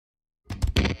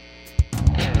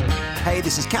Hi,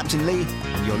 this is Captain Lee,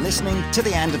 and you're listening to the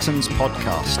Andertons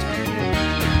podcast.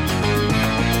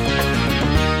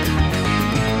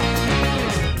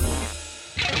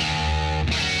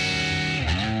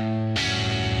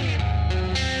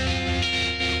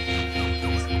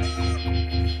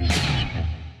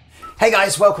 Hey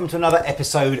guys, welcome to another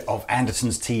episode of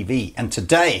Andertons TV, and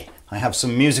today I have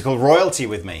some musical royalty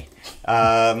with me.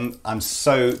 I'm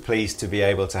so pleased to be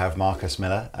able to have Marcus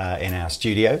Miller in our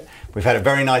studio. We've had a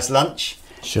very nice lunch.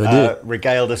 Sure did.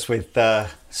 Regaled us with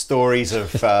stories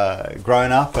of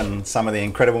growing up and some of the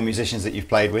incredible musicians that you've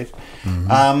played with.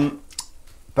 Mm-hmm.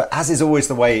 But as is always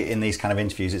the way in these kind of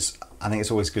interviews, I think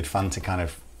it's always good fun to kind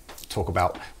of talk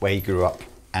about where you grew up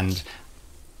and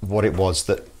what it was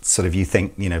that sort of you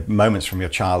think, you know, moments from your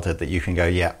childhood that you can go,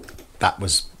 yeah,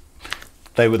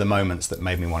 they were the moments that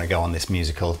made me want to go on this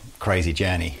musical crazy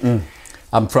journey.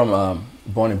 I'm from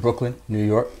born in Brooklyn, New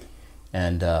York,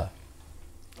 and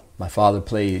my father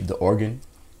played the organ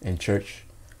in church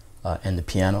and the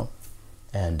piano,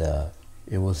 and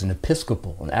it was an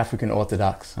African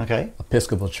Orthodox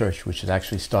Episcopal church, which was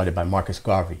actually started by Marcus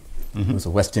Garvey. Mm-hmm. It was a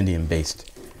West Indian-based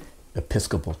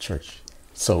Episcopal church.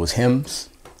 So it was hymns.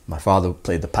 My father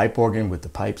played the pipe organ with the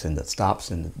pipes and the stops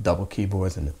and the double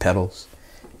keyboards and the pedals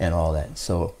and all that.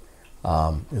 So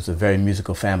it was a very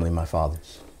musical family, my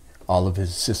father's. All of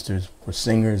his sisters were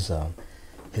singers.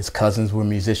 His cousins were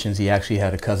musicians. He actually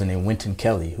had a cousin named Wynton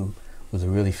Kelly, who was a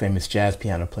really famous jazz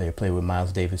piano player, played with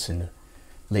Miles Davis in the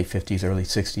late 50s, early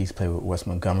 60s, played with Wes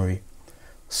Montgomery.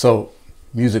 So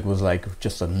music was like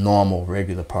just a normal,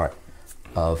 regular part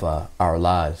of our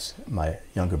lives, my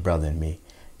younger brother and me.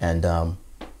 And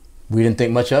we didn't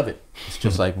think much of it. It's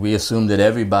just like we assumed that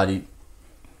everybody,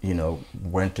 you know,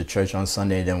 went to church on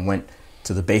Sunday and then went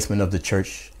to the basement of the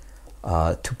church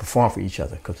to perform for each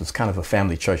other, because it was kind of a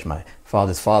family church. My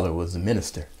father's father was the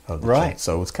minister of the church,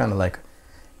 so it was kind of like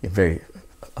a very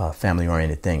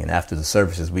family-oriented thing. And after the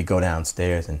services, we go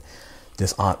downstairs, and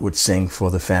this aunt would sing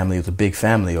for the family. It was a big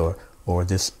family, or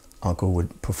this uncle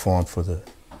would perform for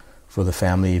the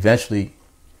family. Eventually,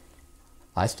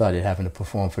 I started having to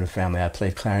perform for the family. I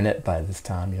played clarinet by this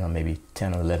time, you know, maybe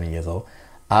 10 or 11 years old.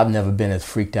 I've never been as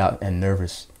freaked out and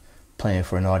nervous playing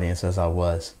for an audience as I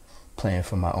was playing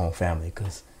for my own family,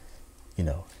 because, you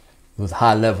know, it was a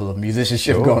high level of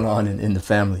musicianship going on in the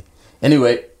family.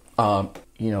 Anyway,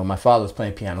 you know, my father was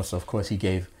playing piano, so of course he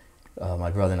gave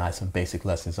my brother and I some basic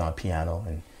lessons on piano,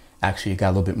 and actually it got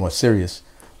a little bit more serious.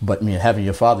 But I mean, having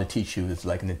your father teach you is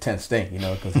like an intense thing, you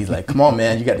know, because he's like, come on,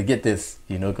 man, you got to get this,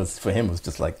 you know, because for him it was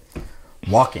just like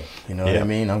walking, you know what I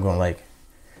mean? I'm going like,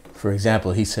 for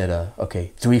example, he said,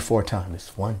 okay, 3-4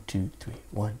 times. 1, 2, 3,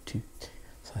 1, 2.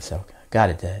 So I said, okay, I got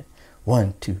it, Dad.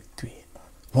 1, 2, 3.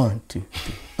 1, 2,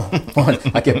 3. 1.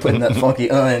 I kept putting that funky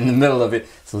in the middle of it.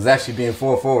 So it was actually being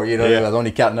 4-4, you know, I was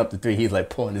only counting up to 3. He's like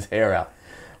pulling his hair out.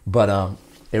 But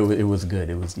it was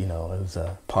good. It was, you know, it was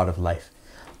a part of life.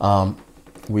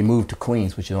 We moved to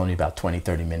Queens, which is only about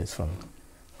 20-30 minutes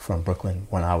from Brooklyn,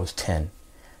 when I was 10.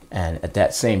 And at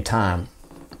that same time,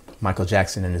 Michael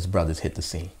Jackson and his brothers hit the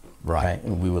scene. Right.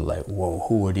 And we were like, whoa,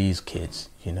 who are these kids?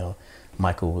 You know,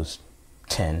 Michael was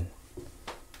 10.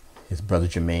 His brother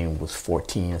Jermaine was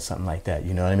 14 or something like that.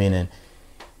 You know what I mean?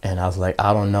 And I was like,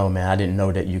 I don't know, man. I didn't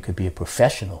know that you could be a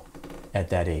professional at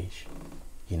that age.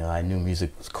 You know, I knew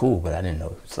music was cool, but I didn't know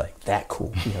it was like that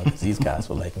cool, you know, because these guys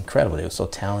were like incredible. They were so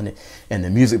talented. And the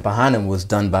music behind them was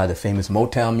done by the famous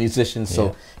Motown musicians.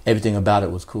 So everything about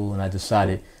it was cool. And I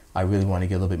decided I really want to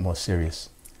get a little bit more serious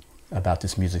about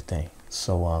this music thing.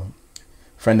 So a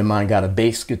friend of mine got a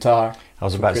bass guitar. I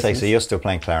was about to say, so you're still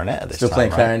playing clarinet at this time, Still playing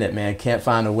right? Clarinet, man. Can't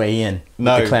find a way in.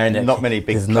 No, with the clarinet. Not many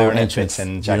big clarinet bits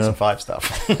in Jackson 5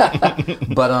 stuff.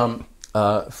 But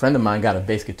a friend of mine got a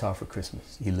bass guitar for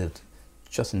Christmas. He lived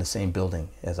just in the same building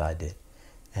as I did.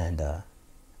 And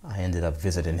I ended up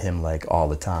visiting him like all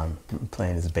the time,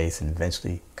 playing his bass, and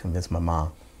eventually convinced my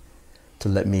mom to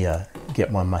let me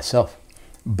get one myself.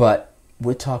 But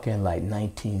we're talking like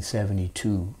 1972,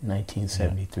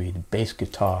 1973. The bass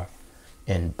guitar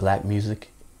in black music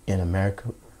in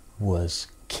America was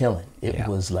killing. It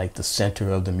was like the center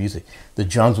of the music. The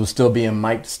drums were still being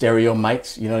mic'd, stereo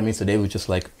mics, you know what I mean? So they would just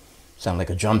like sound like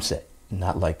a drum set,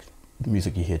 not like the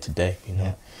music you hear today, you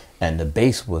know. And the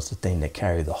bass was the thing that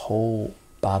carried the whole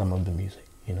bottom of the music,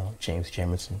 you know. James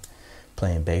Jamerson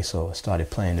playing bass, so I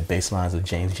started playing the bass lines of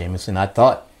James Jamerson. I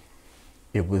thought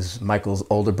it was Michael's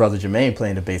older brother Jermaine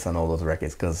playing the bass on all those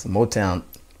records, because Motown,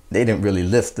 they didn't really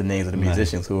list the names of the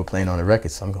musicians who were playing on the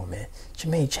records. So I'm going, man,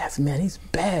 Jermaine Jackson, man, he's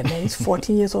bad, man. He's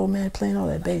 14 years old, man, playing all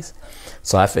that bass.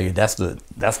 So I figured that's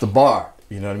the bar,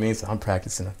 you know what I mean? So I'm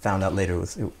practicing. I found out later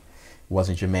it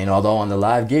wasn't Jermaine. Although on the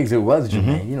live gigs, it was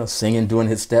Jermaine, you know, singing, doing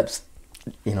his steps,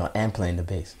 you know, and playing the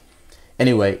bass.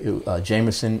 Anyway,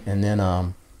 Jamerson, and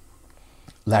then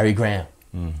Larry Graham.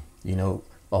 You know,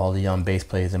 all the young bass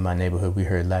players in my neighborhood, we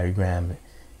heard Larry Graham,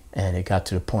 and it got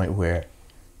to the point where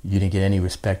you didn't get any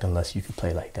respect unless you could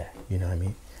play like that, you know what I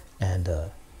mean? And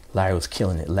Larry was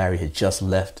killing it. Larry had just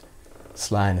left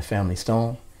Sly and the Family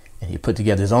Stone, and he put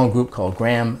together his own group called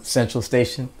Graham Central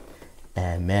Station,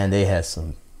 and man, they had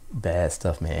some bad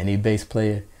stuff, man. Any bass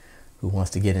player who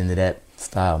wants to get into that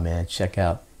style, man, check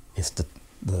out, it's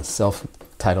the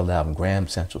self-titled album, Graham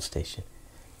Central Station,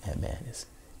 and man, it's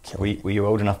killing. Were you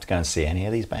old enough to go and see any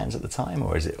of these bands at the time,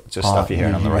 or is it just stuff you're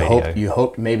hearing on the radio? You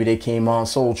hope maybe they came on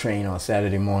Soul Train on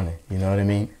Saturday morning, you know what I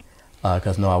mean?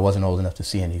 Because no, I wasn't old enough to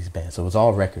see any of these bands, so it was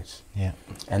all records. Yeah.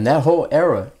 And that whole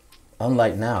era,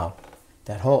 unlike now,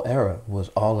 that whole era was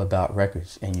all about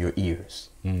records in your ears,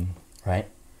 right?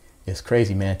 It's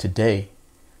crazy, man. Today,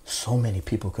 so many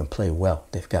people can play well.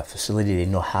 They've got facility. They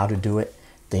know how to do it.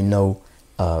 They know,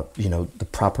 you know, the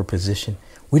proper position.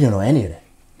 We didn't know any of that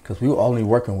because we were only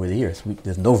working with ears.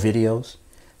 There's no videos.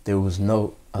 There was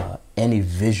no any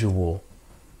visual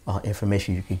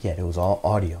information you could get. It was all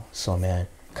audio. So, man,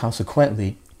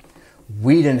 consequently,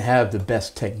 we didn't have the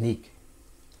best technique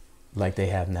like they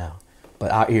have now. But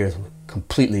our ears were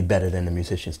completely better than the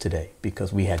musicians today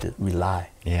because we had to rely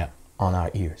on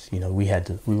our ears. You know, we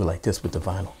were like this with the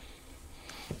vinyl.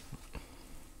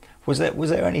 Was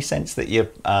there any sense that you,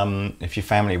 if your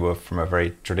family were from a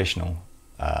very traditional,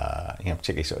 you know,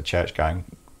 particularly sort of church-going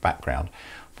background,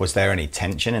 was there any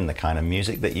tension in the kind of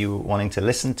music that you were wanting to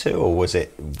listen to, or was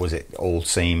it all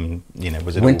seem, you know,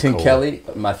 was it Wynton all cool? Kelly,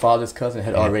 my father's cousin,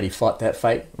 had already fought that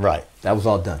fight. Right. That was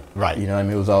all done. Right. You know what I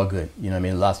mean? It was all good. You know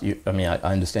what I mean? I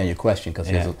understand your question because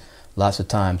there's lots of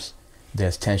times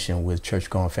there's tension with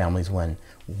church-going families when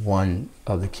one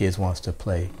of the kids wants to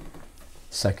play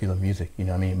secular music, you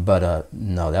know what I mean? But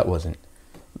no, that wasn't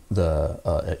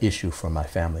the issue for my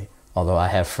family. Although I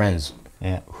have friends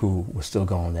who were still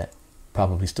going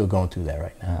probably still going through that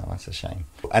right now. Oh, that's a shame.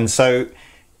 And so,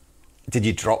 did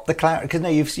you drop the clarinet? Because no,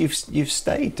 you've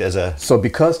stayed as a... So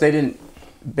because they didn't,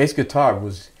 bass guitar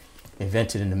was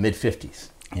invented in the mid-50s.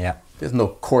 Yeah. There's no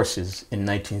courses in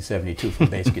 1972 for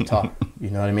bass guitar. You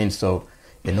know what I mean? So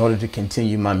in order to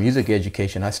continue my music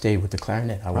education, I stayed with the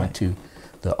clarinet. I went to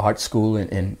the art school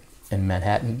in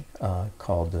Manhattan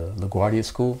called the LaGuardia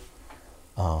School.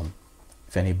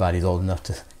 If anybody's old enough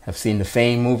to have seen the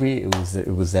Fame movie, it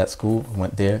was that school. I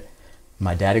went there.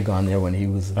 My dad had gone there when he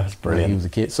was a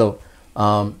kid. So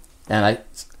and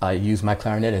I used my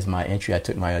clarinet as my entry. I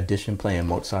took my audition playing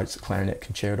Mozart's clarinet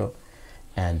concerto,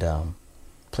 and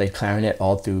played clarinet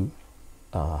all through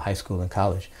high school and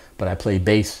college. But I played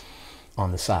bass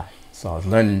on the side. So I was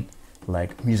learning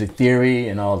like music theory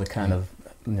and all the kind of,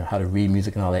 you know, how to read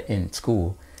music and all that in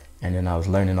school, and then I was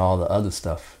learning all the other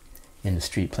stuff in the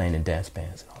street, playing in dance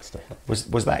bands and all stuff. Was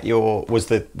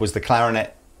the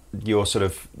clarinet your sort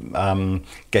of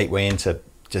gateway into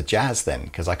jazz then?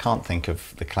 Because I can't think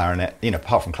of the clarinet, you know,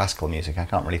 apart from classical music, I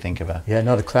can't really think of a... Yeah,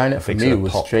 no, the clarinet for me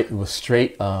was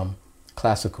straight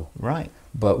classical. Right.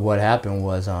 But what happened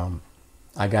was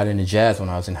I got into jazz when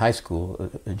I was in high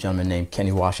school. A gentleman named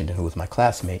Kenny Washington, who was my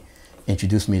classmate,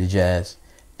 introduced me to jazz,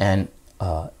 and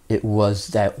it was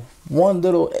that one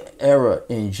little era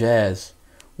in jazz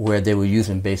where they were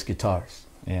using bass guitars.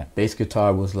 Yeah. Bass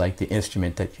guitar was like the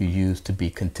instrument that you used to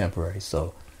be contemporary.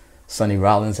 So Sonny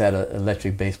Rollins had an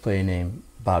electric bass player named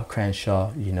Bob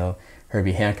Cranshaw, you know.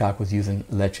 Herbie Hancock was using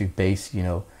electric bass, you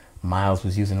know. Miles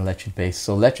was using electric bass.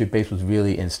 So electric bass was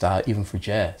really in style even for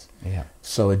jazz. Yeah.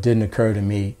 So it didn't occur to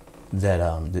me that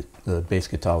the bass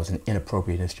guitar was an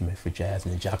inappropriate instrument for jazz.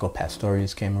 And the Jaco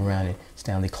Pastorius came around and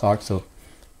Stanley Clarke. So,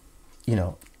 you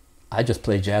know, I just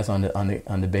played jazz on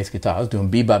the bass guitar. I was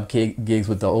doing bebop gigs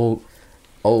with the old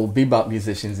bebop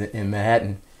musicians in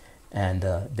Manhattan, and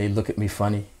they look at me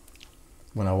funny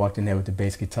when I walked in there with the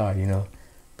bass guitar, you know.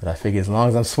 But I figure as long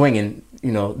as I'm swinging,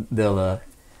 you know, they'll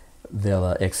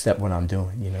accept what I'm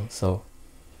doing, you know. So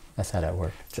that's how that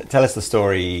worked. Tell us the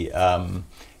story.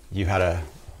 You had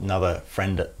another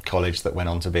friend at college that went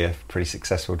on to be a pretty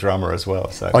successful drummer as well.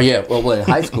 So. Oh yeah, well in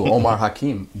high school, Omar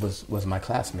Hakim was my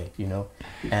classmate, you know,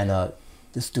 and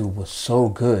this dude was so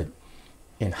good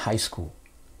in high school.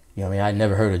 You know what I mean? I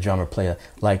never heard a drummer play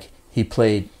like he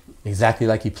played exactly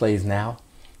like he plays now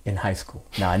in high school.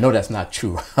 Now I know that's not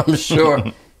true.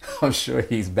 I'm sure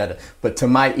he's better, but to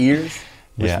my ears,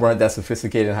 which weren't that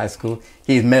sophisticated in high school,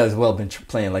 he may as well been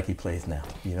playing like he plays now.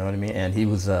 You know what I mean? And he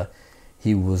was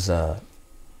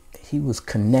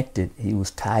connected, he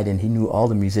was tied in, he knew all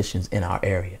the musicians in our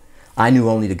area. I knew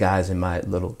only the guys in my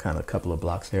little kind of couple of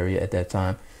blocks area at that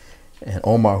time. And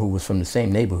Omar, who was from the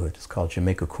same neighborhood, it's called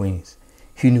Jamaica, Queens.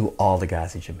 He knew all the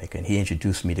guys in Jamaica, and he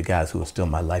introduced me to guys who are still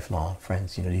my lifelong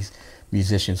friends. You know, these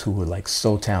musicians who were like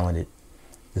so talented.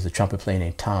 There's a trumpet player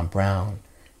named Tom Brown,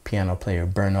 piano player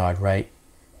Bernard Wright,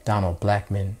 Donald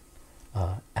Blackman,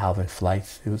 Alvin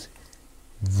Fleitz. It was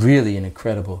really an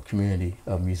incredible community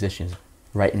of musicians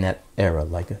right in that era,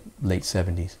 like the late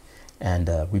 70s. And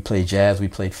we played jazz, we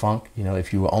played funk. You know,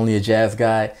 if you were only a jazz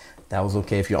guy, that was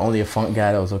okay. If you're only a funk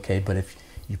guy, that was okay. But if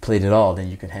you played it all,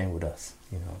 then you could hang with us.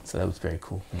 You know, so that was very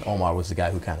cool. And Omar was the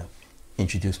guy who kind of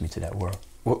introduced me to that world.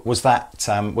 Was that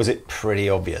was it pretty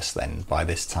obvious then by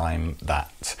this time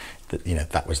that you know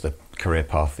that was the career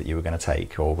path that you were going to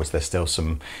take, or was there still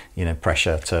some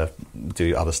pressure to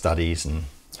do other studies and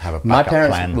have a backup My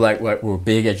parents plan? were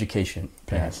big education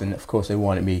parents, and of course they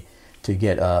wanted me to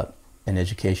get an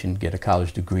education, get a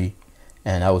college degree,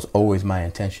 and that was always my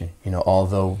intention. You know,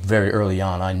 although very early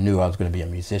on I knew I was going to be a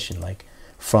musician, like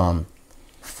from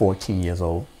 14 years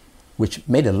old, which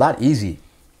made it a lot easier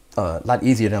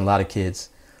than a lot of kids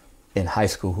in high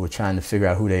school who are trying to figure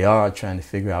out who they are, trying to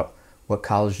figure out what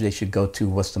college they should go to,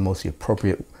 what's the most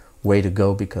appropriate way to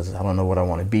go, because I don't know what I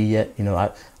want to be yet. You know,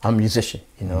 I'm a musician,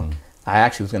 you know. I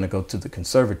actually was going to go to the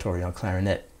conservatory on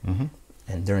clarinet.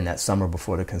 And during that summer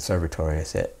before the conservatory, I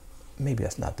said, maybe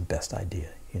that's not the best idea,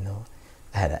 you know.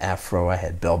 I had an afro, I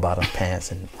had bell-bottom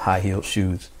pants and high-heeled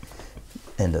shoes,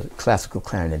 and the classical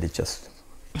clarinet, it just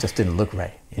didn't look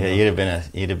right. Yeah,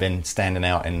 you'd have been standing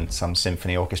out in some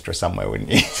symphony orchestra somewhere, wouldn't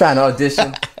you? Trying to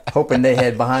audition, hoping they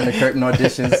had behind the curtain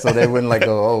auditions, so they wouldn't like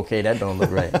go, oh, okay, that don't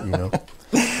look right, you know.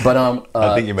 But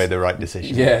I think you made the right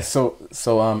decision.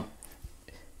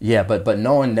 Yeah, but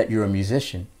knowing that you're a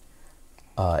musician,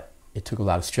 it took a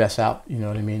lot of stress out. You know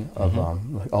what I mean? Of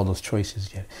like all those choices.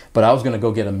 Yeah. But I was gonna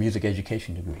go get a music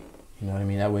education degree. You know what I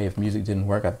mean? That way, if music didn't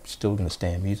work, I'm still gonna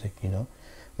stay in music. You know,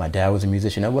 my dad was a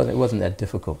musician. It wasn't that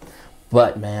difficult.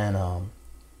 But man,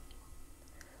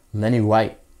 Lenny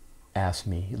White asked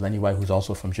me. Lenny White, who's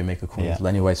also from Jamaica, Queens. Yeah.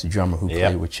 Lenny White's the drummer who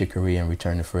played with Chick Corea and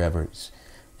Return to Forever. He's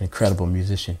an incredible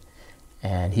musician,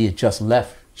 and he had just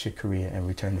left Chick Corea and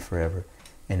Return to Forever,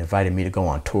 and invited me to go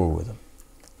on tour with him.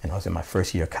 And I was in my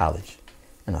first year of college,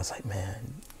 and I was like, man,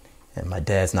 and my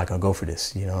dad's not gonna go for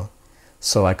this, you know.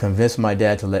 So I convinced my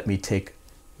dad to let me take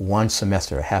one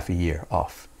semester, a half a year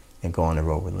off, and go on the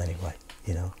road with Lenny White,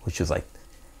 you know, which was like,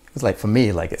 it was like for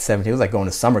me, like at 17, it was like going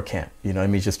to summer camp, you know what I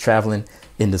mean? Just traveling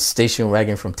in the station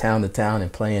wagon from town to town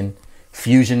and playing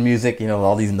fusion music, you know,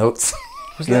 all these notes.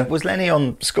 Was Lenny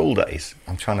on School Days?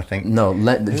 I'm trying to think. No,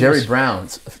 Jerry Brown,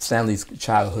 Stanley's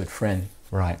childhood friend,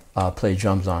 right, played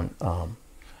drums on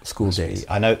School Days.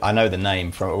 I know the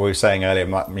name from what we were saying earlier.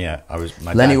 My Lenny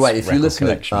dad's White. If you listen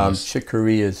to was... Chick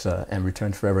Corea's and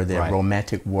Return to Forever, their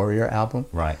Romantic Warrior album,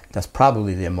 right, that's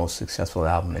probably their most successful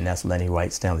album, and that's Lenny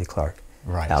White, Stanley Clarke,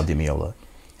 Al Di Meola,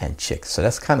 and Chick. So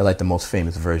that's kind of like the most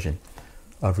famous version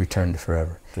of Return to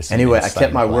Forever. Anyway, I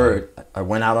kept my word. I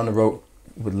went out on the road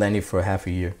with Lenny for half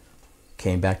a year,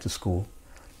 came back to school,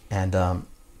 and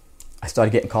I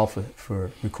started getting called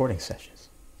for recording sessions,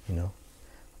 you know.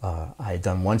 I had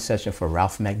done one session for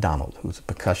Ralph MacDonald, who's a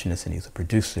percussionist and he's a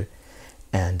producer,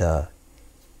 and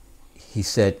he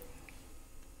said,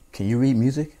 "Can you read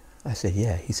music?" I said,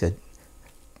 "Yeah." He said,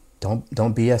 "Don't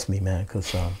BS me, man,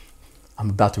 because I'm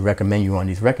about to recommend you on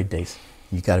these record dates.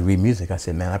 You got to read music." I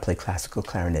said, "Man, I play classical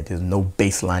clarinet. There's no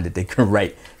bass line that they can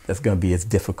write that's going to be as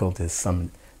difficult as some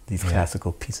of these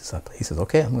classical pieces I play." He says,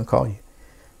 "Okay, I'm going to call you."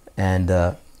 And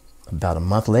about a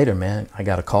month later, man, I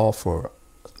got a call for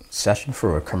session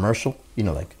for a commercial, you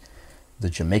know, like the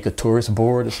Jamaica Tourist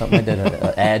Board or something like that,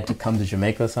 an ad to come to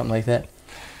Jamaica or something like that.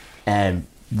 And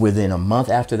within a month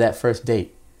after that first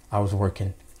date, I was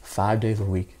working 5 days a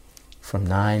week from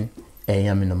 9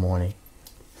 a.m. in the morning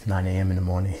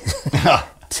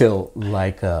till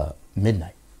like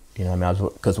midnight. You know what I mean?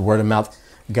 Because word of mouth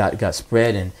got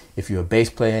spread, and if you're a bass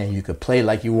player and you could play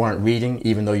like you weren't reading,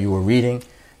 even though you were reading,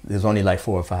 there's only like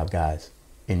 4 or 5 guys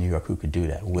in New York who could do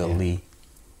that. Will Lee,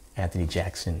 Anthony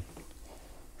Jackson,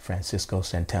 Francisco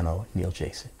Santano, Neil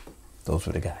Jason. Those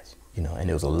were the guys, you know. And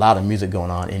there was a lot of music going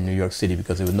on in New York City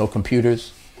because there was no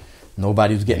computers.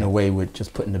 Nobody was getting away with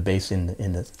just putting the bass in the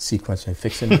sequencer and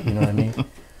fixing it, you know what I mean?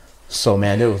 So,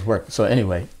 man, there was work. So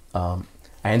anyway, I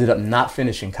ended up not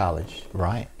finishing college.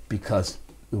 Right. Because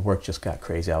the work just got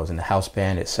crazy. I was in the house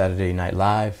band at Saturday Night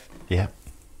Live. Yeah.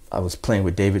 I was playing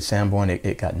with David Sanborn.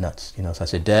 It got nuts, you know. So I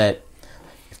said, "Dad,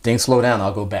 if things slow down,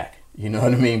 I'll go back." You know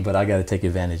what I mean? But I got to take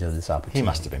advantage of this opportunity. He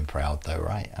must have been proud, though,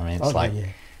 right? I mean, it's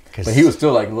but he was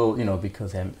still like a little, you know,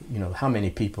 because, you know, how many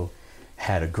people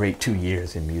had a great 2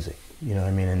 years in music. You know what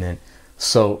I mean? And then,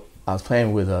 so I was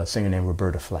playing with a singer named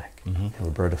Roberta Flack. And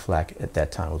Roberta Flack at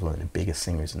that time was one of the biggest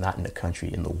singers, not in the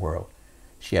country, in the world.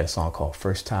 She had a song called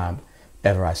First Time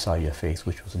Ever I Saw Your Face,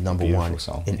 which was number one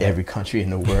in every country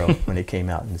in the world when it came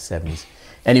out in the 70s.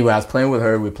 Anyway, I was playing with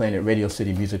her. We were playing at Radio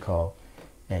City Music Hall,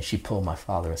 and she pulled my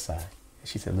father aside.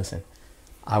 She said, listen,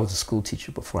 I was a school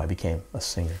teacher before I became a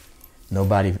singer.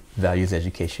 Nobody values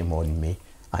education more than me.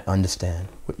 I understand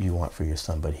what you want for your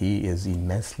son, but he is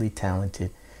immensely talented,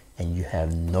 and you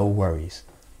have no worries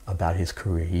about his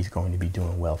career. He's going to be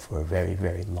doing well for a very,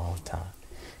 very long time.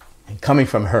 And coming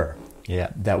from her,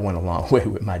 that went a long way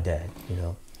with my dad, you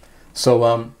know.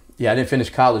 So, yeah, I didn't finish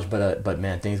college, but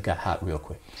man, things got hot real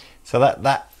quick. So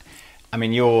that I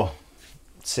mean, your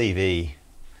CV,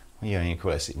 you don't even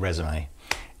call it resume,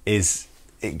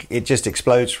 it just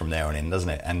explodes from there on in, doesn't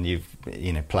it? And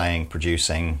playing,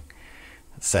 producing,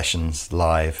 sessions,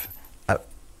 live.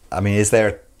 I mean, is there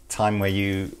a time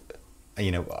where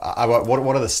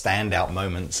what are the standout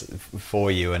moments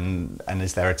for you? And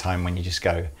is there a time when you just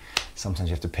go, sometimes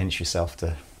you have to pinch yourself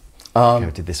to,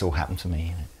 did this all happen to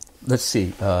me? Let's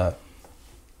see.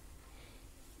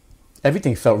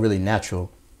 Everything felt really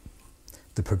natural.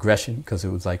 The progression, because it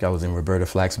was like I was in Roberta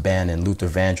Flack's band and Luther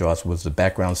Vandross was the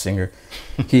background singer.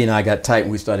 He and I got tight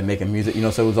and we started making music,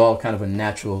 so it was all kind of a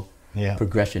natural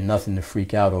progression, nothing to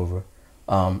freak out over.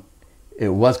 It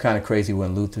was kind of crazy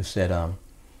when Luther said,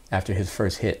 after his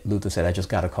first hit, Luther said, I just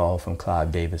got a call from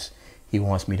Clive Davis. He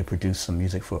wants me to produce some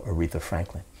music for Aretha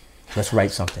Franklin. Let's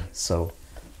write something. So,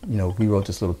 we wrote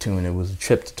this little tune. It was a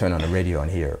trip to turn on the radio and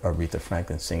hear Aretha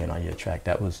Franklin singing on your track.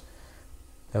 That was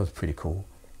pretty cool.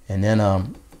 And then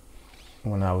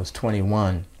when I was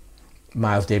 21,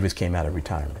 Miles Davis came out of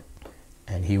retirement,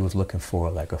 and he was looking for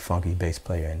like a funky bass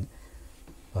player, and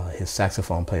his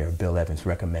saxophone player, Bill Evans,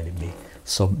 recommended me.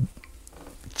 So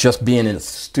just being a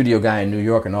studio guy in New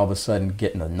York and all of a sudden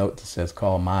getting a note that says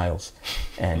call Miles,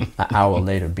 and an hour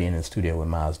later being in the studio with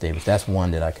Miles Davis, that's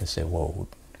one that I can say, whoa,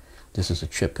 this is a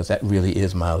trip, because that really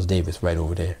is Miles Davis right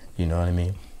over there, you know what I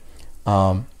mean?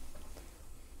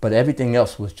 But everything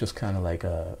else was just kind of like,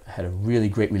 I had a really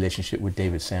great relationship with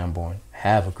David Sanborn,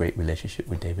 have a great relationship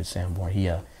with David Sanborn.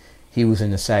 He was in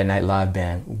the Saturday Night Live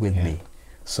band with me.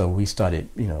 So we started,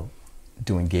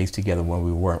 doing gigs together when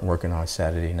we weren't working on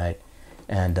Saturday night.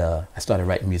 And I started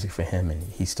writing music for him, and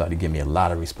he started giving me a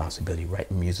lot of responsibility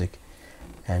writing music.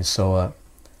 And so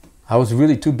I was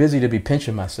really too busy to be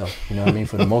pinching myself,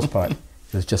 for the most part. It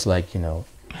was just like,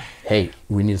 hey,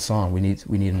 we need a song, we need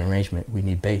an arrangement, we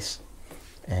need bass.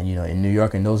 And, in New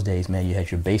York in those days, man, you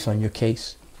had your bass on your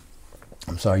case.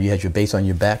 You had your bass on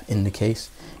your back in the case,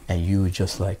 and you were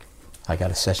just like, I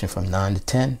got a session from 9 to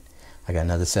 10. I got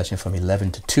another session from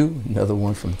 11 to 2, another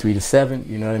one from 3 to 7.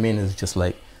 You know what I mean? It was just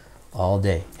like all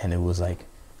day. And it was like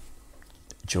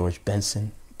George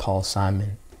Benson, Paul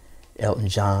Simon, Elton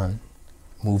John,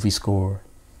 movie score,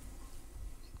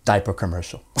 diaper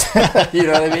commercial. You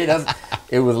know what I mean?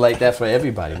 It was like that for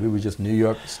everybody. We were just New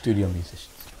York studio musicians.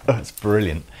 That's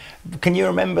brilliant. Can you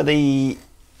remember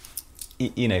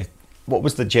what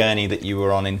was the journey that you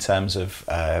were on in terms of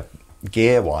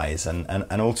gear-wise,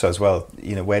 and also as well,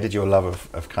 where did your love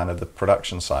of kind of the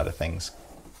production side of things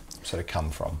sort of come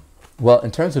from? Well,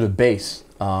 in terms of the bass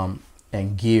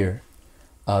and gear,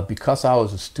 because I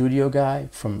was a studio guy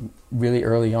from really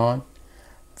early on,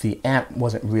 the amp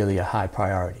wasn't really a high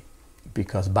priority.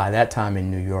 Because by that time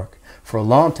in New York, for a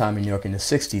long time in New York in the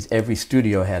 60s, every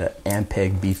studio had an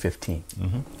Ampeg B15.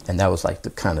 And that was like the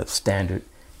kind of standard,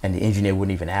 and the engineer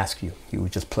wouldn't even ask you. He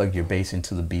would just plug your bass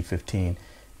into the B15,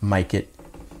 mic it,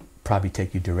 probably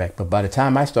take you direct. But by the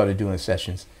time I started doing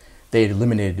sessions, they had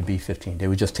eliminated the B15. They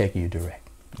were just taking you direct.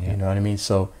 You know what I mean?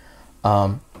 So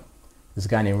there's a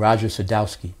guy named Roger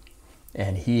Sadowski,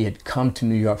 and he had come to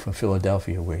New York from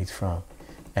Philadelphia, where he's from.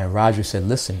 And Roger said,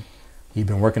 listen, he'd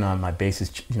been working on my basses,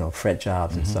 fret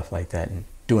jobs and stuff like that, and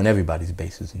doing everybody's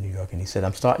basses in New York. And he said,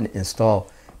 I'm starting to install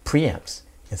preamps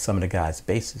in some of the guys'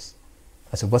 basses.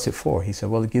 I said, what's it for? He said,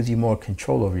 well, it gives you more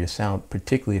control over your sound,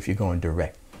 particularly if you're going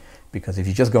direct. Because if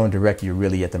you're just going direct, you're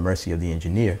really at the mercy of the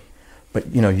engineer. But,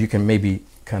 you can maybe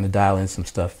kind of dial in some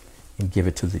stuff and give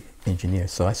it to the engineer.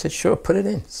 So I said, sure, put it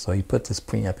in. So he put this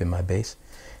preamp in my bass.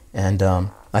 And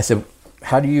I said,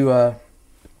 how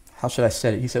should I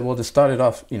set it? He said, well, to start it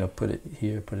off, put it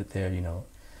here, put it there, a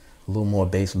little more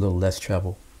bass, a little less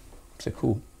treble. I said,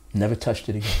 cool. Never touched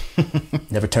it again.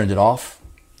 Never turned it off.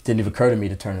 Didn't even occur to me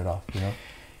to turn it off,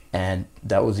 And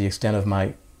that was the extent of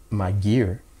my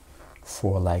gear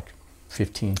for like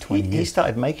 15, 20 years. He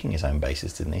started making his own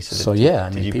basses, didn't he? So yeah, I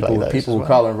mean, people were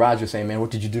calling Roger saying, man,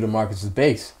 what did you do to Marcus's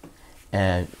bass?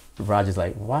 And Roger's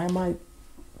like, why am I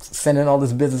sending all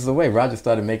this business away? Roger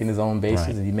started making his own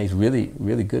basses, and he makes really,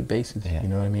 really good basses. You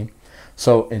know what I mean?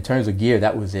 So in terms of gear,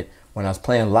 that was it. When I was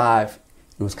playing live,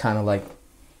 it was kind of like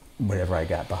whatever I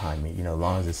got behind me, you know, as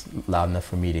long as it's loud enough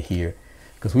for me to hear.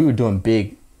 Because we were doing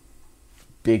big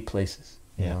places,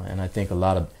 you know, and I think a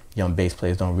lot of young bass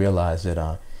players don't realize that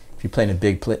if you're playing a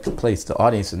big place, the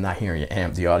audience is not hearing your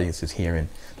amp, the audience is hearing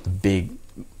the big,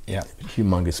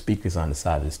 humongous speakers on the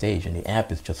side of the stage, and the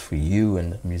amp is just for you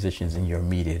and the musicians in your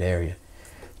immediate area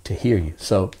to hear you.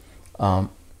 So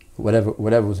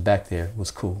whatever was back there was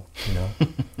cool, you know.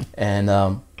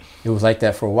 And it was like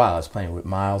that for a while. I was playing with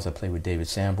Miles, I played with David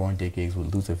Sanborn, did gigs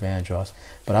with Luther Vandross,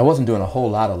 but I wasn't doing a whole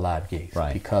lot of live gigs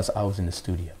because I was in the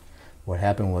studio. What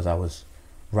happened was I was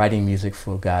writing music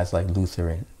for guys like Luther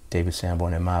and David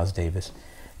Sanborn and Miles Davis,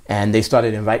 and they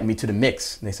started inviting me to the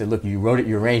mix. And they said, look, you wrote it,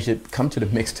 you arranged it, come to the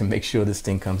mix to make sure this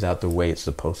thing comes out the way it's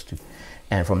supposed to.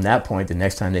 And from that point, the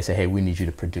next time they say, hey, we need you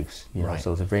to produce. You know,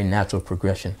 so it's a very natural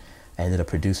progression. I ended up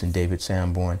producing David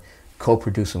Sanborn,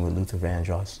 co-producing with Luther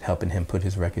Vandross, helping him put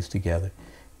his records together,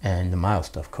 and the Miles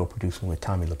stuff, co-producing with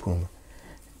Tommy LaPuma.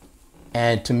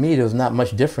 And to me, there was not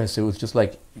much difference. It was just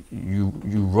like you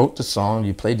wrote the song,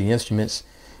 you played the instruments,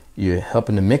 you're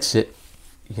helping to mix it,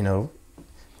 you know.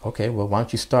 Okay, well, why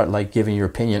don't you start like giving your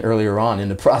opinion earlier on in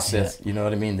the process, you know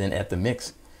what I mean, than at the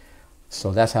mix.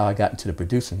 So that's how I got into the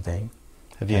producing thing.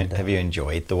 Have you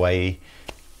enjoyed the way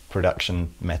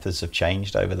production methods have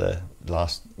changed over the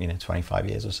last 25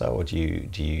 years or so, or do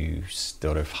you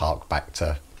sort of hark back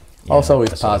to also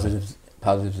always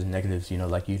positives and negatives, you know,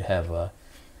 like you'd have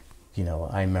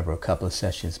I remember a couple of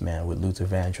sessions, man, with Luther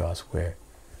Vandross where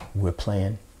we're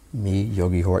playing, me,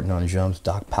 Yogi Horton on drums,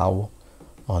 Doc Powell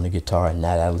on the guitar, and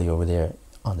Nat Adderley over there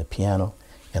on the piano,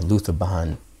 and Luther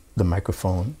behind the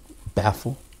microphone,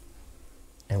 baffled,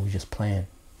 and we're just playing,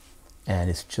 and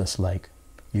it's just like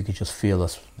you could just feel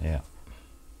us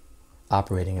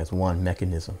operating as one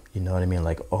mechanism, you know what I mean?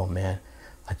 Like, oh man,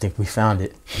 I think we found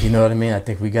it, you know what I mean? I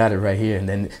think we got it right here. And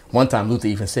then one time Luther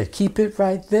even said, keep it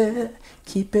right there,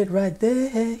 keep it right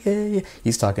there.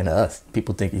 He's talking to us.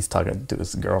 People think he's talking to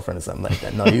his girlfriend or something like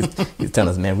that. No, he's telling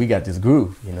us, man, we got this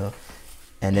groove, you know?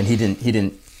 And then he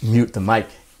didn't mute the mic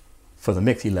for the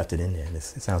mix, he left it in there, and it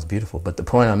sounds beautiful. But the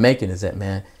point I'm making is that,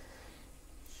 man,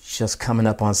 just coming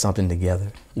up on something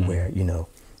together where, you know,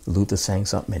 Luther sang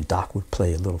something and Doc would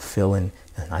play a little fill-in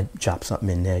and I drop something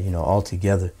in there, you know, all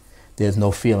together. There's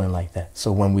no feeling like that.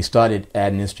 So when we started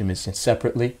adding instruments in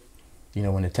separately, you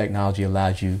know, when the technology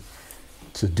allows you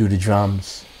to do the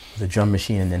drums, the drum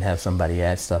machine, and then have somebody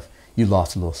add stuff, you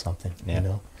lost a little something, you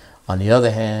know. On the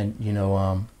other hand, you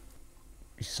know,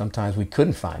 sometimes we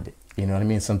couldn't find it, you know what I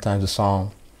mean? Sometimes the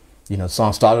song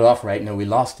started off right and then we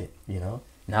lost it, you know.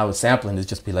 Now with sampling, it's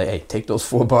just be like, hey, take those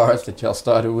 4 bars that y'all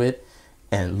started with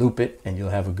and loop it, and you'll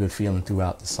have a good feeling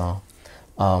throughout the song.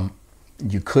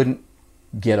 You couldn't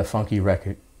get a funky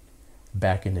record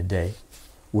back in the day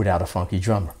without a funky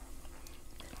drummer.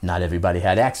 Not everybody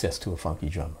had access to a funky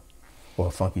drummer or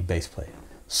a funky bass player.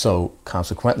 So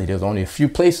consequently, there's only a few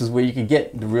places where you could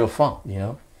get the real funk, you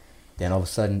know. Then all of a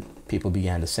sudden, people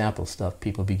began to sample stuff.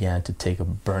 People began to take a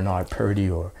Bernard Purdy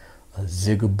or a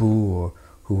Zigaboo or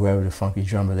whoever the funky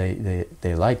drummer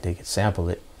they liked, they could sample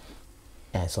it.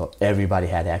 And so everybody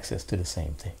had access to the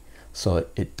same thing. So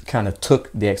it kind of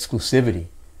took the exclusivity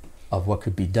of what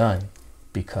could be done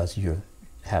because you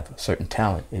have a certain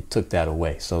talent. It took that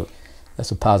away. So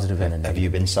that's a positive and a negative. Have you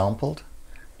been sampled?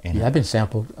 Yeah, I've been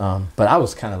sampled, but I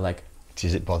was kind of like...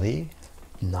 Does it bother you?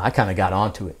 No, I kind of got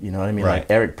onto it, you know what I mean? Right.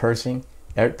 Like Eric Persing.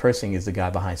 Eric Persing is the guy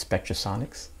behind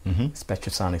Spectrasonics. Mm-hmm.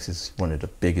 Spectrasonics is one of the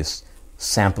biggest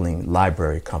sampling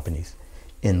library companies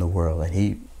in the world. And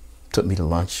he took me to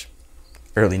lunch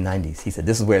early 90s. He said,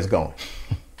 this is where it's going.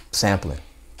 Sampling.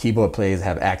 Keyboard players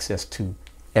have access to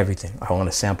everything. I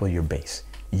want to sample your bass.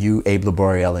 You, Abe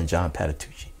Laboriel, and John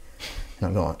Patitucci. And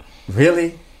I'm going,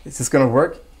 really? Is this going to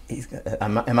work?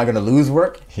 Am I going to lose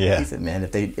work? Yeah. He said, man,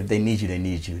 if they need you, they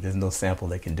need you. There's no sample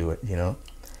that can do it, you know?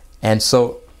 And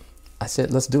so I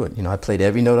said, let's do it. You know, I played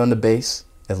every note on the bass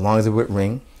as long as it would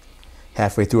ring.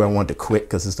 Halfway through, I wanted to quit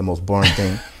because it's the most boring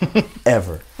thing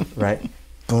ever, right?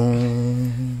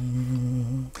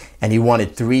 Boom. And he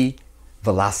wanted 3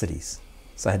 velocities.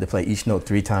 So I had to play each note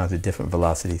 3 times with different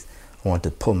velocities. I wanted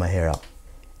to pull my hair out.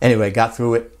 Anyway, got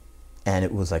through it, and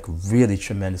it was like really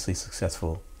tremendously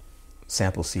successful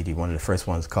sample CD. One of the first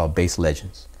ones called Bass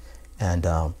Legends. And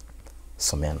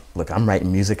so, man, look, I'm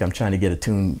writing music. I'm trying to get a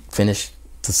tune finished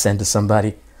to send to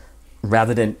somebody.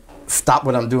 Rather than stop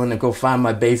what I'm doing and go find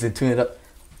my bass and tune it up,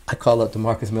 I call up the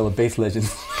Marcus Miller Bass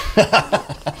Legends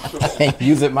and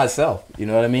use it myself. You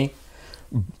know what I mean?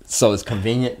 So it's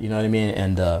convenient, you know what I mean?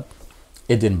 And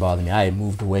it didn't bother me. I had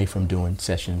moved away from doing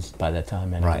sessions by that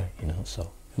time anyway, Right. you know, so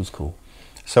it was cool.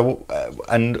 So,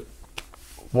 and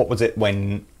what was it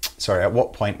when, sorry, at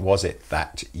what point was it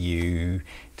that you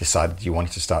decided you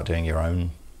wanted to start doing your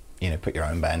own, you know, put your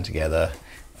own band together,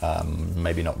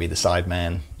 maybe not be the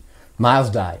sideman? Miles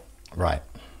died. Right.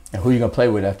 And who are you going to play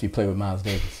with after you play with Miles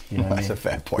Davis? You know what I That's mean? a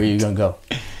fair point. Where are you going to go?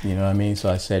 You know what I mean? So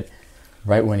I said,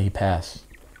 right when he passed,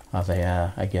 I was like,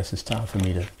 I guess it's time for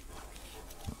me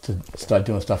to start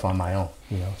doing stuff on my own,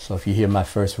 you know? So if you hear my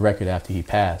first record after he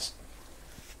passed,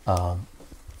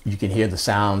 you can hear the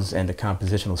sounds and the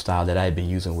compositional style that I had been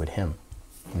using with him,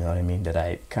 you know what I mean? That I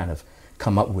had kind of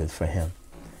come up with for him.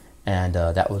 And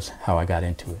that was how I got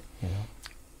into it, you know?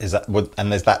 Is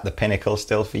that the pinnacle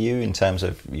still for you in terms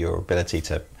of your ability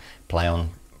to play on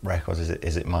records?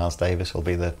 Is it Miles Davis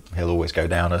he'll always go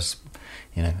down as,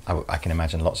 you know, I can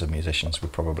imagine lots of musicians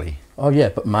would probably. Oh yeah,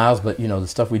 but you know, the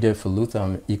stuff we did for Luther,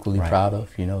 I'm equally Right. proud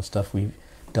of. You know, stuff we've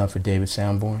done for David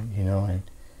Sanborn, you know, and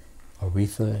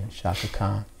Aretha and Shaka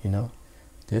Khan, you know.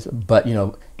 But you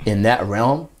know, in that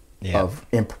realm of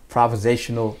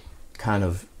improvisational kind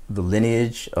of the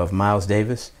lineage of Miles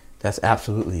Davis, that's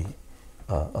absolutely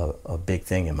a big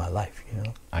thing in my life, you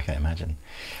know. I can imagine.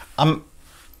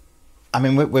 I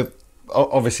mean, we're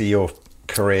obviously your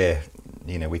career.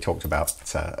 You know, we've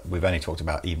only talked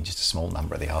about even just a small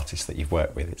number of the artists that you've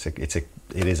worked with. It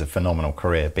is a phenomenal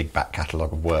career, big back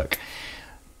catalogue of work.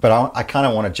 But I kind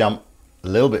of want to jump a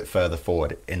little bit further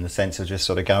forward in the sense of just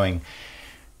sort of going.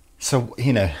 So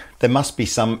you know, there must be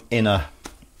some inner,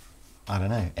 I don't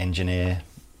know, engineer,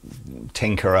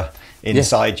 tinkerer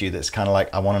inside you that's kind of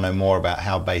like, I want to know more about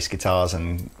how bass guitars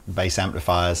and bass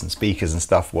amplifiers and speakers and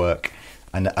stuff work.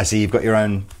 And I see you've got your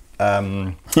own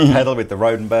pedal with the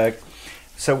Rodenberg.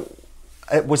 So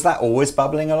was that always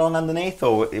bubbling along underneath,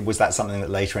 or was that something that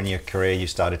later in your career you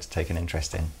started to take an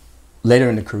interest in? Later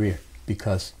in the career,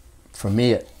 because for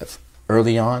me,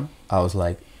 early on, I was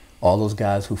like, all those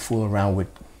guys who fool around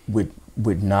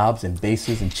with knobs and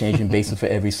basses and changing basses for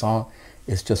every song,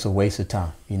 it's just a waste of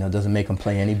time. You know, it doesn't make them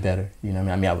play any better. You know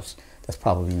what I mean? That's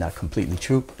probably not completely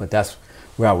true, but that's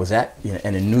where I was at. You know,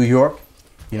 and in New York,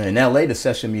 you know, in LA, the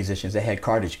session musicians, they had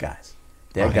cartage guys.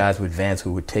 They had guys with vans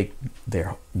who would take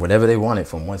their whatever they wanted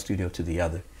from one studio to the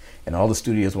other, and all the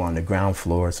studios were on the ground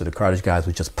floor. So the cartage guys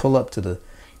would just pull up to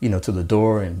the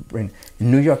door and bring.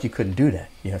 In New York, you couldn't do that.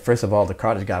 You know, first of all, the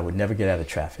cartage guy would never get out of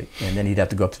traffic, and then he'd have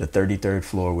to go up to the 33rd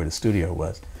floor where the studio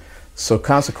was. So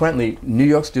consequently, New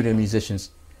York studio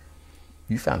musicians,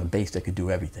 you found a bass that could do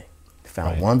everything. You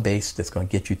found one bass that's going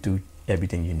to get you through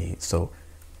everything you need. So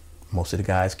most of the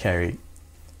guys carried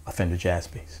a Fender Jazz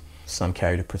bass. Some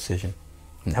carried a Precision.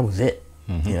 And that was it.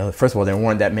 Mm-hmm. You know, first of all, there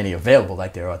weren't that many available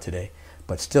like there are today.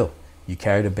 But still, you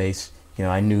carried a bass. You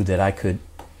know, I knew that I could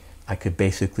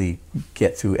basically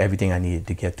get through everything I needed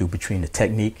to get through between the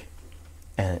technique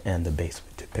and the bass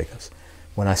pickups.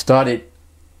 When I started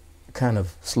kind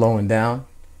of slowing down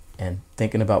and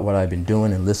thinking about what I've been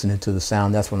doing and listening to the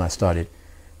sound, that's when I started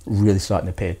really starting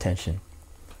to pay attention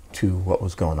to what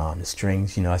was going on. The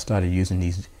strings, you know, I started using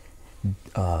these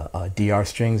DR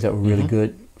strings that were really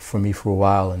good for me for a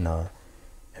while, and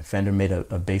Fender made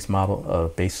a bass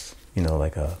model, you know,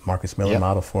 like a Marcus Miller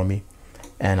model for me,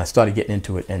 and I started getting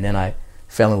into it, and then I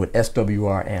fell in with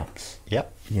SWR amps.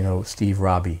 Yep. You know, Steve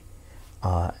Robbie,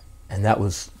 and that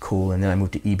was cool, and then I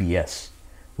moved to EBS,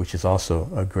 which is also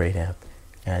a great amp,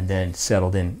 and then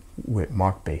settled in with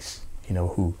Mark Bass, you know,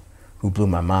 who blew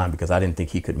my mind because I didn't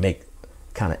think he could make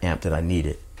the kind of amp that I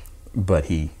needed, but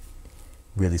he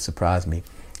really surprised me.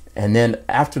 And then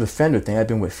after the Fender thing, I've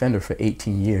been with Fender for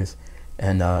 18 years,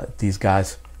 and these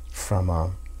guys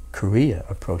from Korea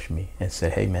approached me and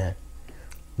said, hey man,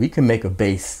 we can make a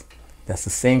bass that's the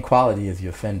same quality as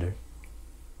your Fender,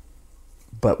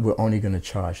 but we're only going to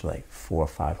charge like $400 or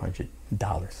 $500.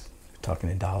 We're talking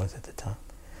in dollars at the time.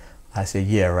 I said,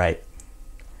 yeah, right.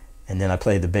 And then I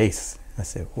played the bass. I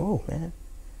said, whoa, man,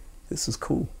 this is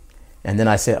cool. And then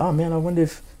I said, oh man, I wonder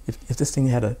if this thing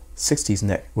had a 60s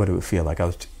neck, what it would feel like. I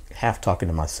was half talking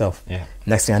to myself. Yeah.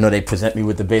 Next thing I know, they present me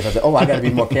with the bass. I said, oh, I got to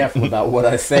be more careful about what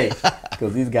I say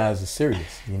because these guys are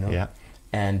serious, you know? Yeah.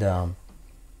 And,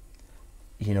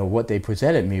 you know, what they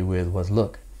presented me with was,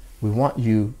 look, we want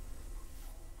you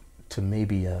to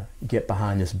maybe get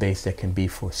behind this bass that can be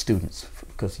for students,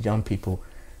 because young people,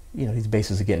 you know, these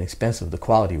basses are getting expensive, the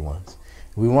quality ones.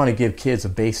 We want to give kids a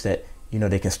bass that, you know,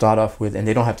 they can start off with, and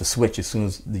they don't have to switch as soon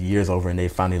as the year's over and they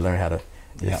finally learn how to,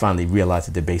 they finally realize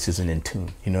that the bass isn't in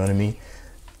tune, you know what I mean?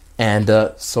 And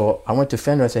so I went to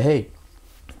Fender, I said, hey,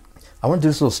 I want to do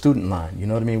this little student line, you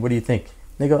know what I mean? What do you think? And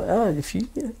they go, oh, if you,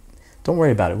 don't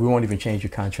worry about it. We won't even change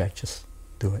your contract. Just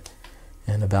do it.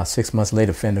 And about 6 months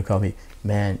later, Fender called me,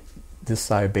 man, this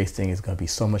Sire bass thing is going to be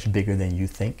so much bigger than you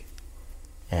think,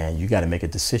 and you got to make a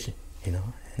decision, you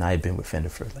know. And I had been with Fender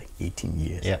for like 18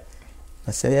 years. Yeah.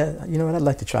 I said, yeah, you know what, I'd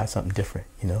like to try something different,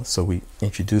 you know. So we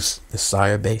introduced the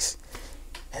Sire bass,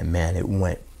 and man, it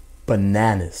went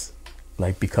bananas,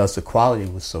 like, because the quality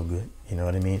was so good, you know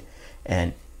what I mean?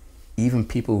 And even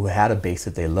people who had a bass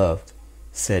that they loved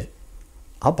said,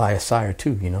 I'll buy a Sire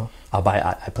too, you know. I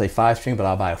play 5-string, but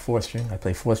I'll buy a 4-string. I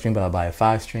play 4-string, but I'll buy a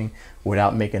 5-string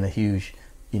without making a huge,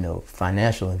 you know,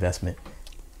 financial investment.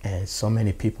 And so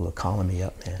many people are calling me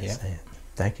up, man, saying,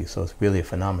 thank you. So it's really a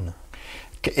phenomenon.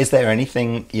 Is there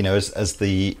anything, you know, as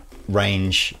the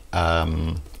range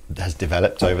has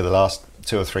developed over the last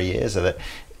 2 or 3 years, do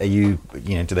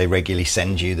they regularly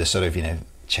send you the sort of, you know,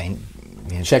 change?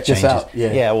 You know, check changes? This out,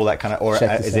 yeah, all that kind of, or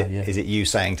is it you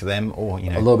saying to them, or, you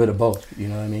know, a little bit of both, you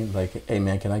know what I mean? Like, hey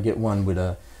man, can I get one with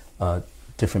a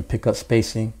different pickup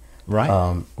spacing,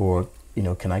 right? Or, you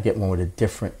know, can I get one with a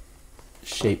different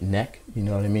shaped neck? You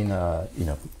know what I mean? You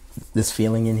know, this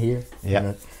feeling in here. Yeah. You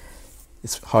know?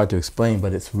 It's hard to explain,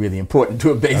 but it's really important to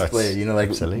a bass player. You know, like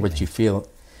absolutely. What you feel.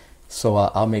 So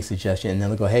I'll make suggestions, and then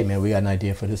they'll go, hey man, we got an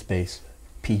idea for this bass,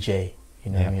 PJ.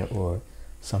 You know what I mean, or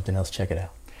something else. Check it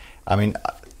out. I mean,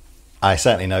 I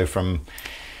certainly know from,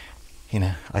 you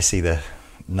know, I see the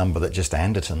number that just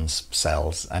Anderton's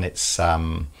sells, and it's,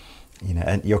 you know,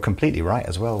 and you're completely right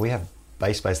as well. We have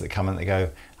bass players that come in and they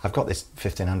go, I've got this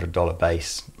 $1,500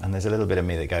 bass, and there's a little bit of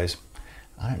me that goes,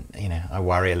 I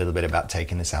worry a little bit about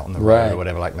taking this out on the road or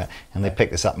whatever like that. And they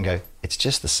pick this up and go, it's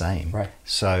just the same. Right.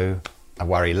 So I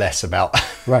worry less about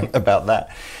about that.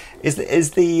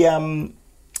 Is the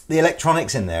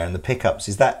electronics in there and the pickups,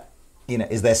 is that, you know,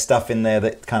 is there stuff in there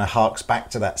that kind of harks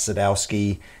back to that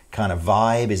Sadowski kind of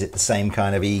vibe? Is it the same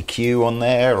kind of EQ on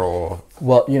there, or?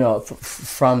 Well, you know,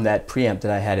 from that preamp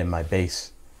that I had in my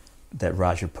bass that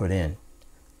Roger put in,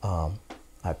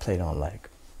 I played on like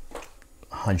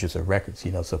hundreds of records,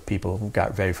 you know, so people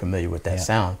got very familiar with that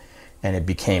sound, and it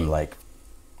became like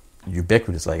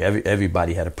ubiquitous. Like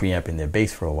everybody had a preamp in their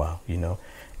bass for a while, you know.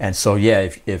 And so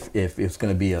if it's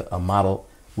going to be a model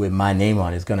with my name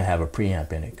on it, it's going to have a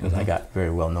preamp in it, because I got very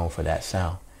well known for that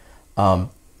sound.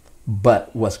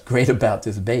 But what's great about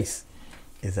this bass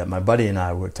is that my buddy and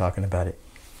I were talking about it.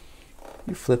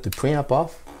 You flip the preamp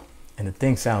off, and the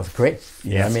thing sounds great.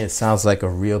 You know what I mean? It sounds like a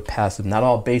real passive. Not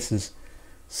all basses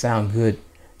sound good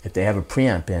if they have a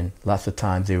preamp in. Lots of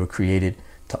times they were created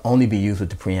to only be used with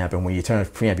the preamp, and when you turn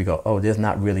off the preamp, you go, oh, there's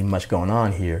not really much going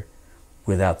on here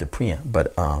without the preamp.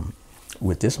 But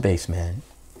with this bass, man,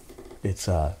 it's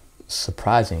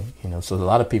surprising, you know. So a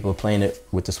lot of people are playing it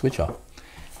with the switch off.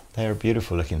 They're a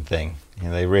beautiful looking thing. You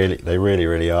know, they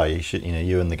really are. You should, you know,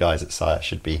 you and the guys at Sire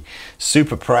should be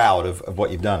super proud of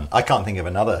what you've done. I can't think of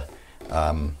another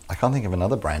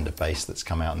brand of bass that's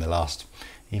come out in the last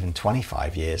even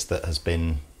 25 years that has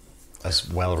been as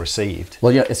well received.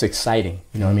 Well, yeah, it's exciting,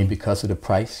 you know what I mean, because of the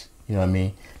price, you know what I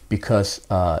mean, because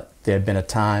there had been a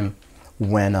time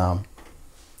when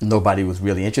nobody was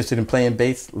really interested in playing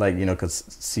bass, like, you know, because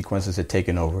sequencers had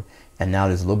taken over, and now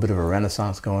there's a little bit of a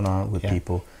renaissance going on with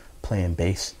people playing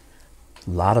bass.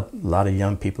 A lot of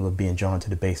young people are being drawn to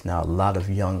the bass now. A lot of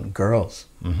young girls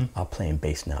are playing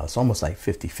bass now. It's almost like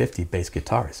 50-50 bass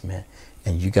guitarists, man.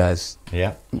 And you guys,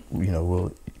 you know,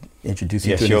 will introduce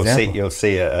you to an example. You'll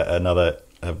see another,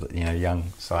 you know,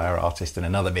 young Sire artist in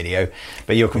another video.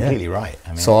 But you're completely right. I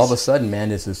mean, so all of a sudden, man,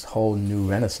 there's this whole new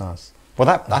renaissance. Well,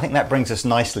 I think that brings us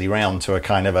nicely round to a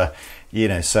kind of a, you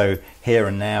know, so here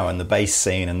and now and the bass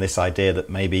scene, and this idea that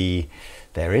maybe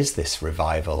there is this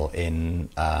revival in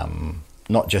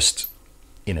not just,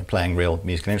 you know, playing real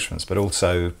musical instruments, but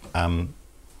also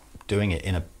doing it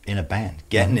in a band,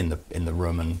 getting in the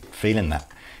room and feeling that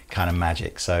kind of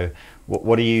magic. So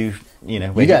what do you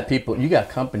know? You got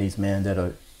companies, man, that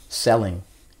are selling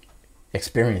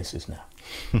experiences now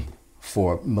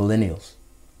for millennials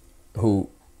who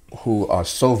are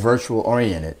so virtual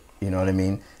oriented, you know what I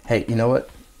mean? Hey, you know what?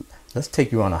 Let's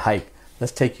take you on a hike.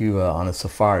 Let's take you on a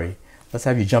safari. Let's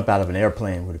have you jump out of an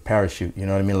airplane with a parachute, you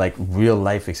know what I mean? Like real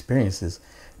life experiences,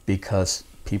 because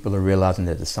people are realizing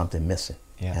that there's something missing.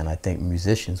 Yeah. And I think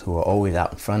musicians who are always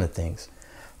out in front of things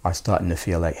are starting to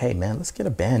feel like, hey man, let's get a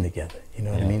band together, you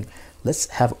know what I mean? Let's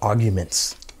have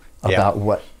arguments about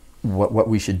what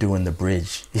we should do in the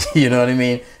bridge, you know what I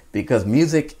mean? Because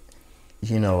music,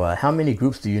 you know, how many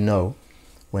groups do you know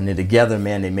when they're together,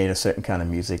 man, they made a certain kind of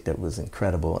music that was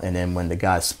incredible, and then when the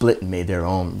guys split and made their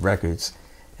own records,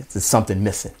 there's something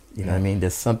missing, you know what I mean?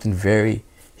 There's something very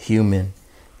human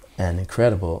and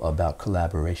incredible about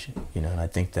collaboration, and I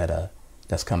think that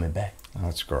that's coming back. Oh,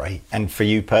 that's great. And for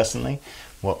you personally,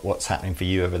 what's happening for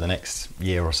you over the next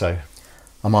year or so?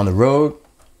 I'm on the road,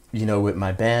 with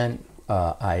my band.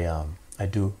 I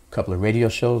do a couple of radio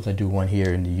shows. I do one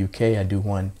here in the UK. I do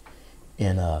one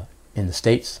in the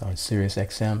States on Sirius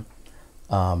XM.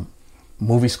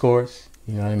 Movie scores,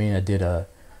 you know what I mean? I did a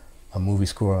movie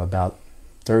score about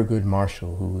Thurgood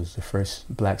Marshall, who was the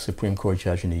first black Supreme Court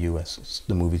judge in the U.S.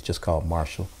 The movie's just called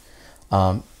Marshall.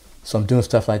 So I'm doing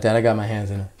stuff like that. I got my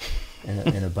hands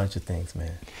in a bunch of things,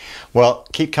 man. Well,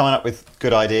 keep coming up with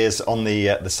good ideas on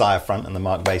the Sire front and the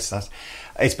Mark bass stuff.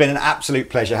 It's been an absolute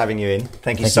pleasure having you in.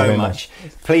 Thank you so much.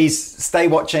 Please stay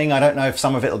watching. I don't know if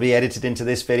some of it will be edited into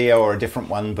this video or a different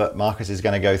one, but Marcus is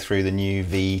going to go through the new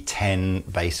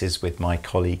V10 basses with my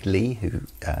colleague Lee, who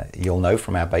you'll know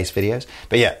from our bass videos.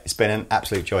 But yeah, it's been an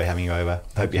absolute joy having you over.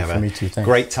 Hope you have a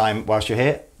great time whilst you're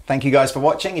here. Thank you guys for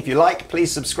watching. If you like,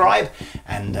 please subscribe,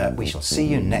 and we shall see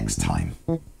you next time.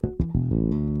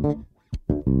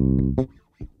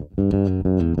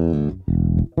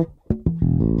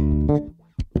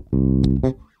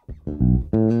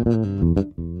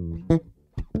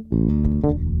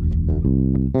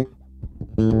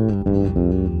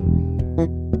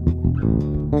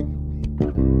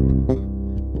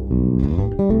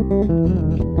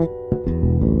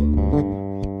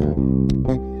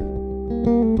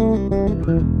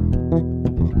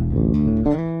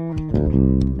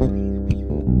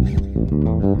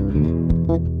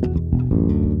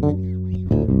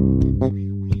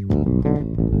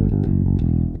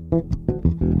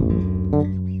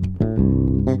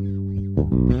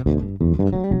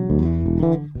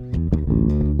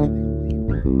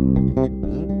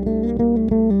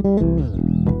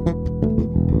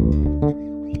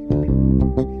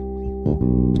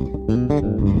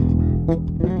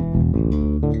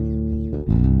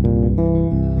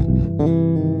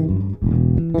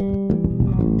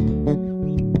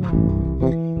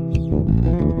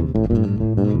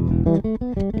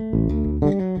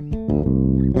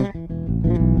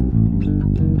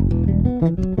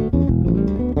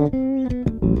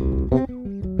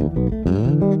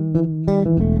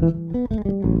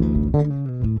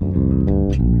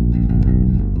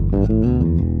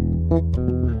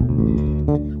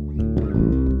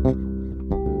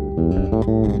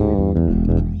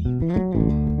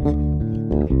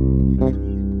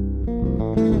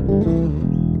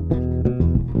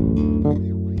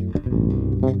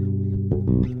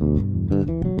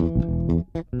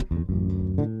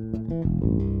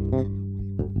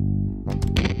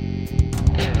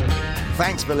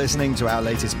 Thanks for listening to our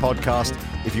latest podcast.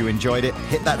 If you enjoyed it,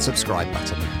 hit that subscribe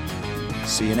button.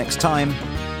 See you next time.